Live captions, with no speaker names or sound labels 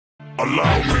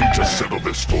Allow me to settle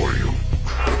this for you.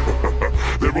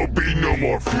 There will be no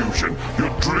more fusion.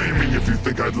 You're dreaming if you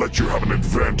think I'd let you have an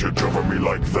advantage over me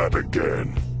like that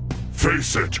again.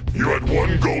 Face it, you had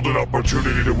one golden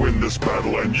opportunity to win this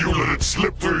battle, and you let it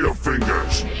slip through your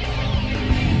fingers.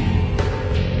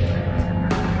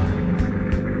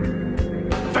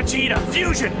 Vegeta,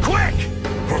 fusion, quick!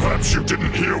 Perhaps you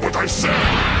didn't hear what I said.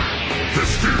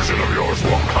 This fusion of yours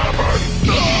won't happen.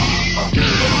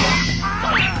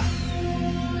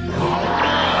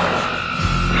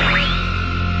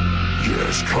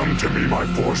 Yes, come to me, my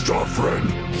four-star friend.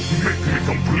 Make me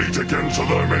complete again so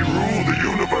that I may rule the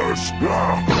universe.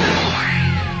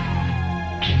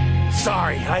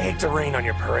 Sorry, I hate to rain on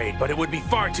your parade, but it would be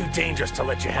far too dangerous to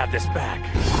let you have this back.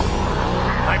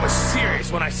 I was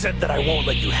serious when I said that I won't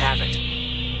let you have it.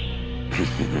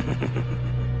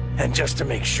 And just to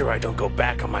make sure I don't go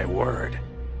back on my word,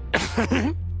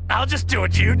 I'll just do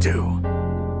what you do.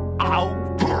 Ow.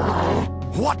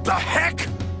 What the heck?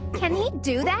 Can he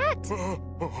do that?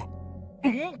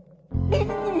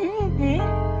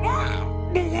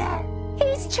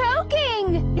 He's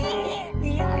choking!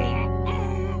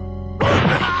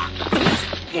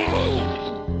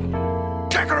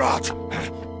 Kakarot!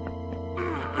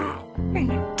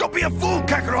 Don't be a fool,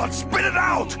 Kakarot! Spit it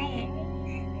out!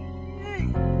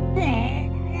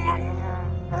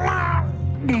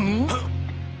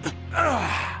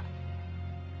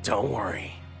 Don't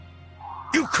worry.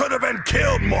 You could have been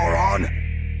killed, moron!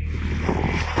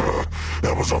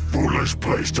 That was a foolish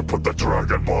place to put the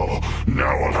Dragon Ball.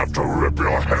 Now I'll have to rip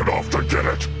your head off to get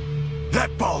it.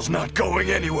 That ball's not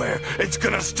going anywhere. It's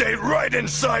gonna stay right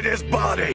inside his body.